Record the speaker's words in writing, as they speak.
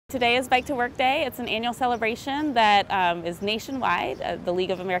Today is Bike to Work Day. It's an annual celebration that is nationwide. The League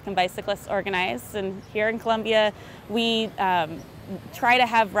of American Bicyclists organized, and here in Columbia we try to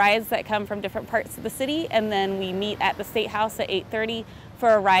have rides that come from different parts of the city, and then we meet at the Statehouse at 8:30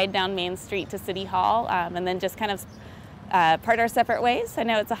 for a ride down Main Street to City Hall, and then just kind of part our separate ways. I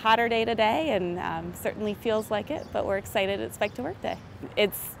know it's a hotter day today, and certainly feels like it, but we're excited it's Bike to Work Day.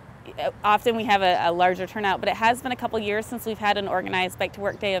 Often we have a larger turnout, but it has been a couple years since we've had an organized Bike to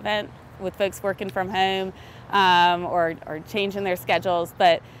Work Day event with folks working from home or changing their schedules.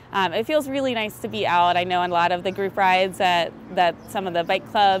 But it feels really nice to be out. I know a lot of the group rides that some of the bike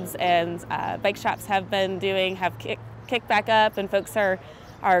clubs and bike shops have been doing have kicked back up, and folks are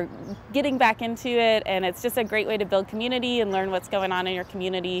getting back into it, and it's just a great way to build community and learn what's going on in your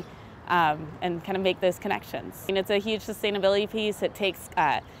community and kind of make those connections. And it's a huge sustainability piece. It takes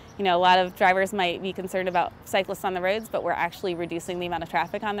a lot of drivers might be concerned about cyclists on the roads, but we're actually reducing the amount of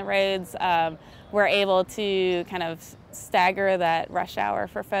traffic on the roads. We're able to kind of stagger that rush hour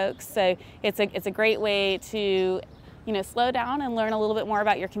for folks. So it's a great way to slow down and learn a little bit more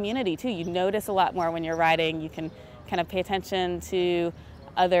about your community too. You notice a lot more when you're riding. You can kind of pay attention to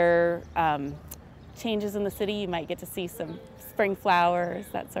other changes in the city. You might get to see some spring flowers,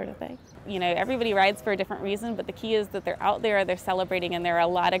 that sort of thing. Everybody rides for a different reason, but the key is that they're out there, they're celebrating, and there are a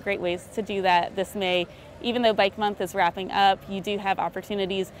lot of great ways to do that this May. Even though Bike Month is wrapping up, you do have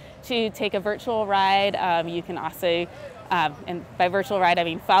opportunities to take a virtual ride. You can also, and by virtual ride I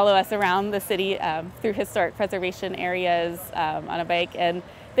mean follow us around the city through historic preservation areas on a bike. And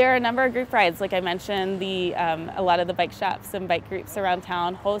there are a number of group rides. Like I mentioned, a lot of the bike shops and bike groups around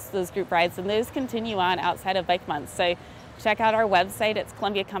town host those group rides, and those continue on outside of Bike Month. So check out our website. It's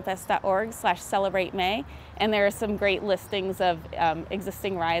columbiacompass.org/celebrate-May, and there are some great listings of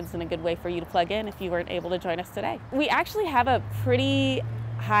existing rides and a good way for you to plug in if you weren't able to join us today. We actually have a pretty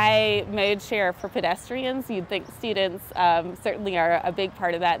high mode share for pedestrians. You'd think students certainly are a big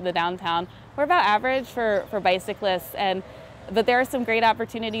part of that in the downtown. We're about average for bicyclists, but there are some great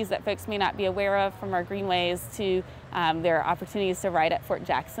opportunities that folks may not be aware of from our greenways. There are opportunities to ride at Fort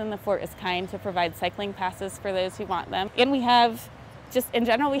Jackson. The fort is kind to provide cycling passes for those who want them. And we have, just in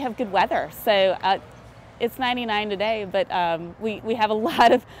general, we have good weather. So it's 99 today, but we have a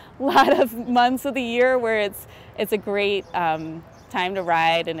lot of months of the year where it's a great time to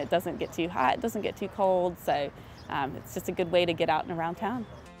ride, and it doesn't get too hot, it doesn't get too cold. So it's just a good way to get out and around town.